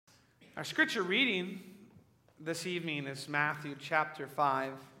Our scripture reading this evening is Matthew chapter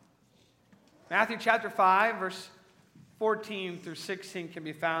 5. Matthew chapter 5, verse 14 through 16 can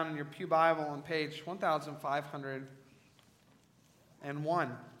be found in your pew Bible on page 1501.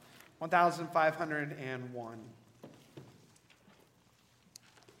 1501.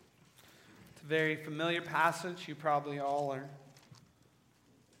 It's a very familiar passage. You probably all are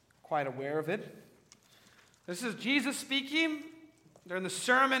quite aware of it. This is Jesus speaking during the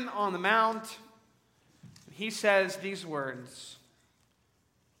Sermon on the Mount. He says these words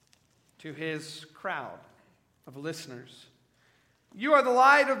to his crowd of listeners. You are the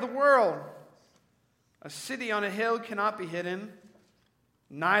light of the world. A city on a hill cannot be hidden.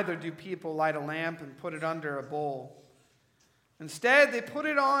 Neither do people light a lamp and put it under a bowl. Instead, they put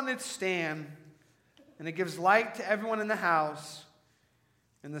it on its stand, and it gives light to everyone in the house.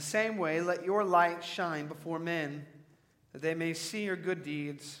 In the same way, let your light shine before men, that they may see your good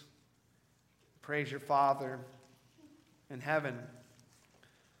deeds. Praise your Father in heaven.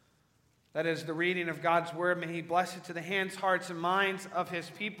 That is the reading of God's word. May He bless it to the hands, hearts, and minds of His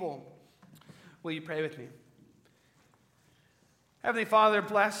people. Will you pray with me? Heavenly Father,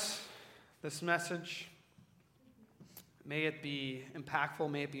 bless this message. May it be impactful,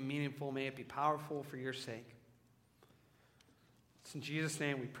 may it be meaningful, may it be powerful for your sake. It's in Jesus'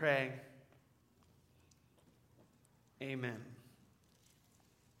 name we pray. Amen.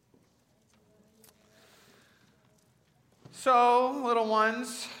 So, little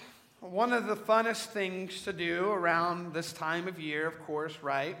ones, one of the funnest things to do around this time of year, of course,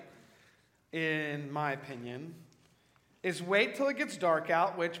 right, in my opinion, is wait till it gets dark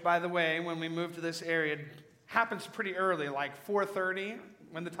out, which, by the way, when we move to this area, happens pretty early, like 4:30,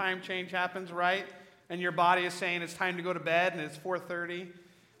 when the time change happens, right? And your body is saying it's time to go to bed, and it's 4:30.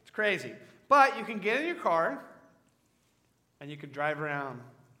 It's crazy. But you can get in your car, and you can drive around,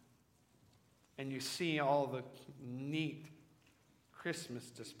 and you see all the neat Christmas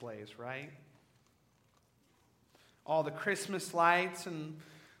displays, right? All the Christmas lights and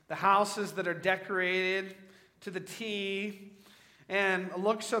the houses that are decorated to the T and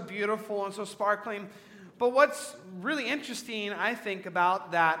look so beautiful and so sparkling. But what's really interesting, I think,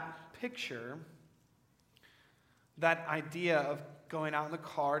 about that picture, that idea of going out in the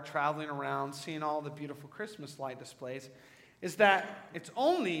car, traveling around, seeing all the beautiful Christmas light displays, is that it's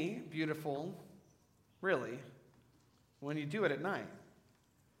only beautiful, really, when you do it at night,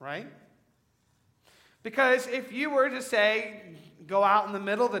 right? Because if you were to say, go out in the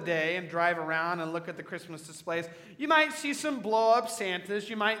middle of the day and drive around and look at the Christmas displays, you might see some blow-up Santas,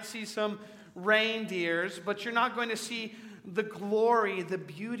 you might see some reindeers, but you're not going to see the glory, the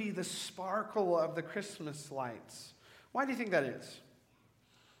beauty, the sparkle of the Christmas lights. Why do you think that is?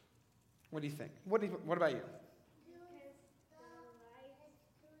 What do you think? What about you?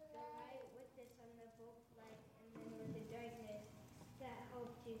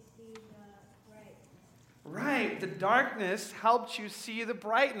 Right, the darkness helped you see the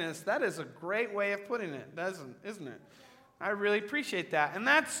brightness. That is a great way of putting it, isn't it? I really appreciate that. And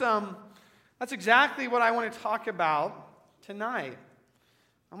that's exactly what I want to talk about tonight.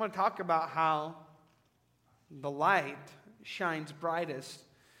 I want to talk about how the light shines brightest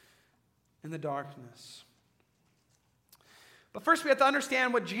in the darkness. But first we have to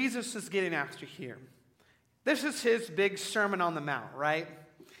understand what Jesus is getting after here. This is his big Sermon on the Mount, right?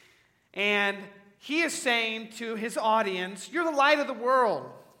 And he is saying to his audience, you're the light of the world.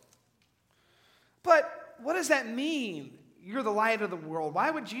 But what does that mean? You're the light of the world.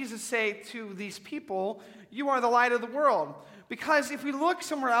 Why would Jesus say to these people, you are the light of the world? Because if we look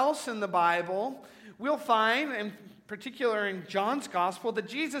somewhere else in the Bible, we'll find, in particular in John's Gospel, that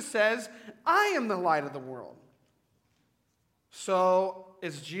Jesus says, I am the light of the world. So,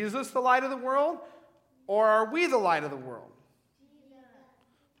 is Jesus the light of the world? Or are we the light of the world?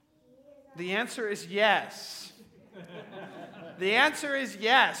 The answer is yes. The answer is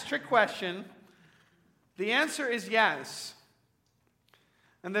yes. Trick question. The answer is yes.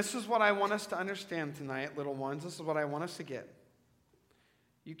 And this is what I want us to understand tonight, little ones. This is what I want us to get.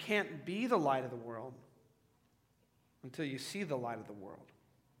 You can't be the light of the world until you see the light of the world.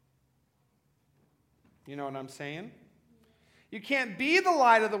 You know what I'm saying? You can't be the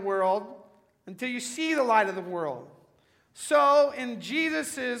light of the world until you see the light of the world. So, in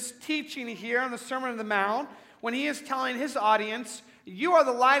Jesus' teaching here on the Sermon on the Mount, when he is telling his audience, you are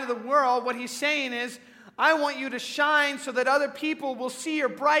the light of the world, what he's saying is, I want you to shine so that other people will see your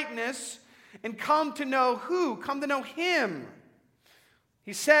brightness and come to know who? Come to know him.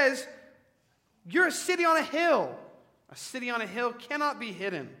 He says, you're a city on a hill. A city on a hill cannot be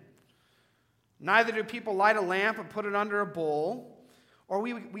hidden. Neither do people light a lamp and put it under a bowl Or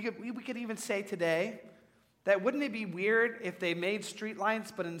we could even say today that wouldn't it be weird if they made street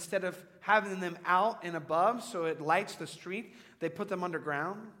lights, but instead of having them out and above so it lights the street, they put them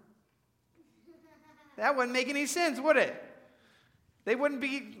underground? That wouldn't make any sense, would it? They wouldn't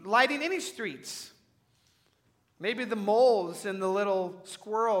be lighting any streets. Maybe the moles and the little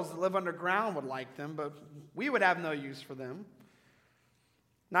squirrels that live underground would like them, but we would have no use for them.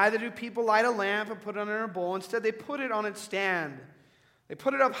 Neither do people light a lamp and put it under a bowl. Instead, they put it on its stand. They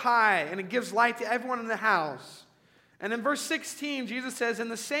put it up high, and it gives light to everyone in the house. And in verse 16, Jesus says, in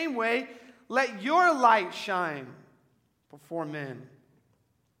the same way, let your light shine before men,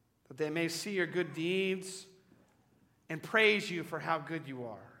 that they may see your good deeds and praise you for how good you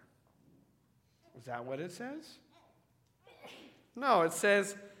are. Is that what it says? No, it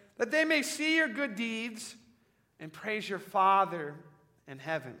says that they may see your good deeds and praise your Father in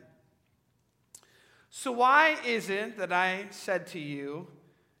heaven. So why is it that I said to you,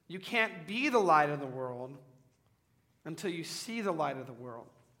 you can't be the light of the world until you see the light of the world?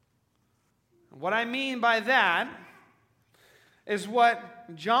 And what I mean by that is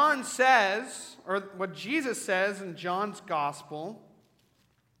what John says, or what Jesus says in John's gospel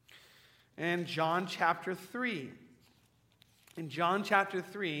in John chapter 3. In John chapter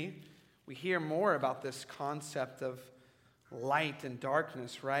 3, we hear more about this concept of light and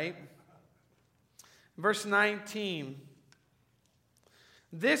darkness, right? Verse 19,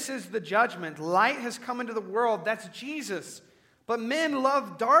 this is the judgment. Light has come into the world. That's Jesus. But men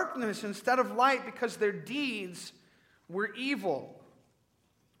love darkness instead of light because their deeds were evil.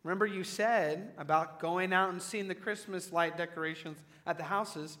 Remember you said about going out and seeing the Christmas light decorations at the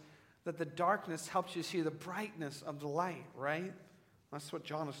houses that the darkness helps you see the brightness of the light, right? That's what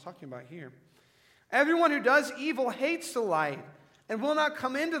John is talking about here. Everyone who does evil hates the light and will not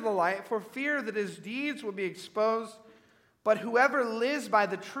come into the light for fear that his deeds will be exposed. But whoever lives by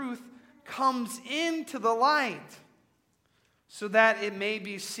the truth comes into the light, so that it may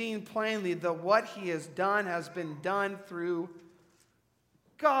be seen plainly that what he has done has been done through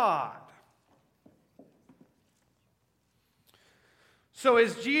God. So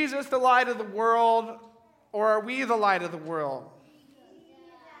is Jesus the light of the world, or are we the light of the world?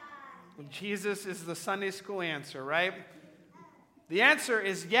 Well, Jesus is the Sunday school answer, right? The answer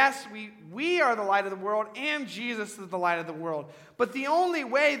is yes, we are the light of the world, and Jesus is the light of the world. But the only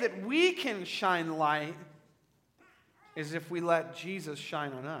way that we can shine light is if we let Jesus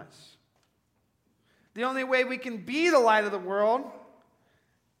shine on us. The only way we can be the light of the world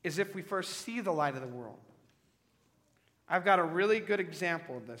is if we first see the light of the world. I've got a really good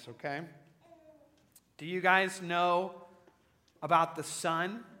example of this, okay? Do you guys know about the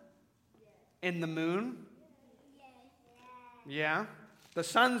sun and the moon? Yeah? The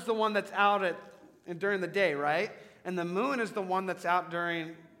sun's the one that's out during the day, right? And the moon is the one that's out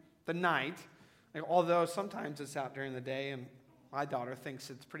during the night. Although sometimes it's out during the day, and my daughter thinks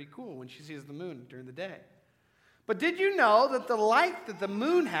it's pretty cool when she sees the moon during the day. But did you know that the light that the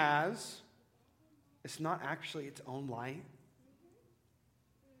moon has is not actually its own light?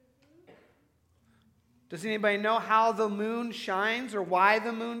 Does anybody know how the moon shines or why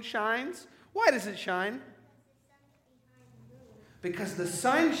the moon shines? Why does it shine? Because the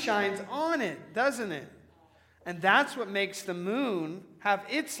sun shines on it, doesn't it? And that's what makes the moon have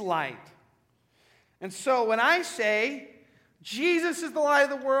its light. And so when I say Jesus is the light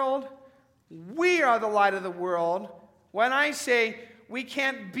of the world, we are the light of the world. When I say we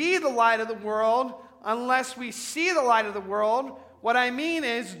can't be the light of the world unless we see the light of the world, what I mean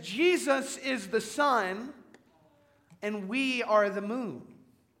is Jesus is the sun and we are the moon.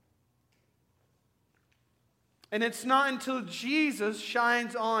 And it's not until Jesus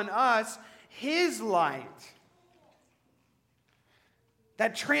shines on us his light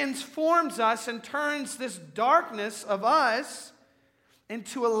that transforms us and turns this darkness of us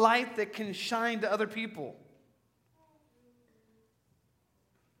into a light that can shine to other people.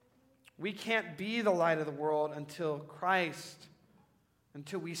 We can't be the light of the world until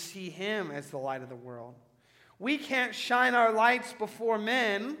we see him as the light of the world. We can't shine our lights before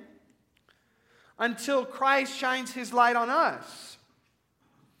men until Christ shines his light on us.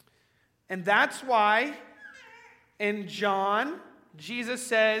 And that's why in John, Jesus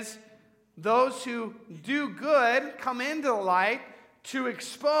says, those who do good come into the light to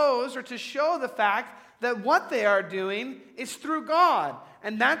expose or to show the fact that what they are doing is through God.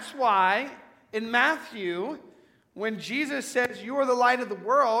 And that's why in Matthew, when Jesus says, you are the light of the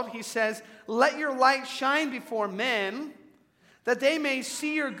world, he says, let your light shine before men, that they may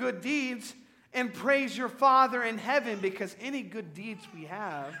see your good deeds and praise your Father in heaven, because any good deeds we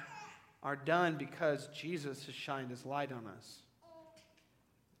have are done because Jesus has shined his light on us.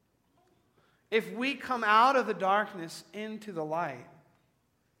 If we come out of the darkness into the light,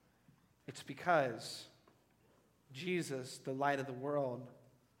 it's because Jesus, the light of the world,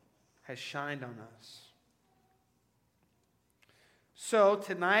 has shined on us. So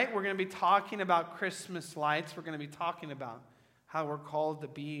tonight we're going to be talking about Christmas lights. We're going to be talking about how we're called to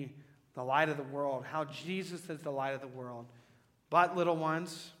be the light of the world, how Jesus is the light of the world. But little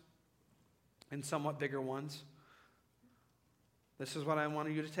ones and somewhat bigger ones, this is what I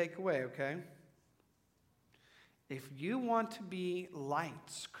want you to take away, okay? If you want to be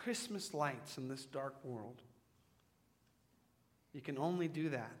lights, Christmas lights in this dark world, you can only do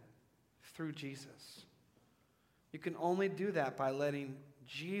that through Jesus. You can only do that by letting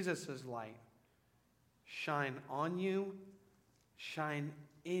Jesus' light shine on you, shine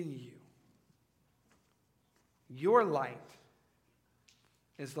in you. Your light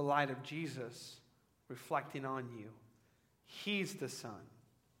is the light of Jesus reflecting on you. He's the sun.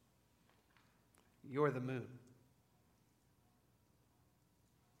 You're the moon.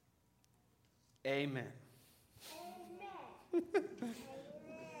 Amen.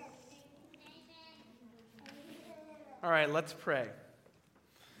 All right, let's pray.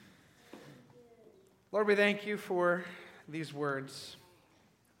 Lord, we thank you for these words.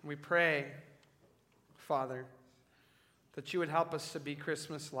 We pray, Father, that you would help us to be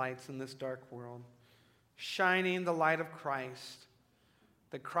Christmas lights in this dark world, shining the light of Christ,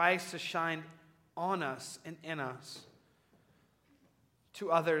 that Christ has shined on us and in us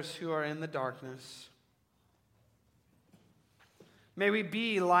to others who are in the darkness. May we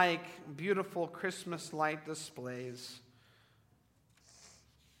be like beautiful Christmas light displays.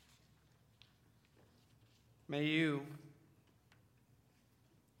 May you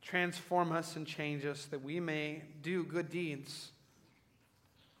transform us and change us that we may do good deeds,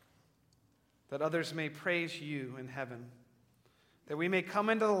 that others may praise you in heaven, that we may come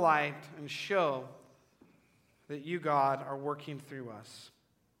into the light and show that you, God, are working through us.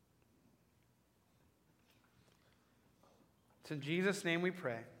 It's in Jesus' name we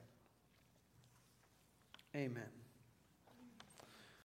pray. Amen.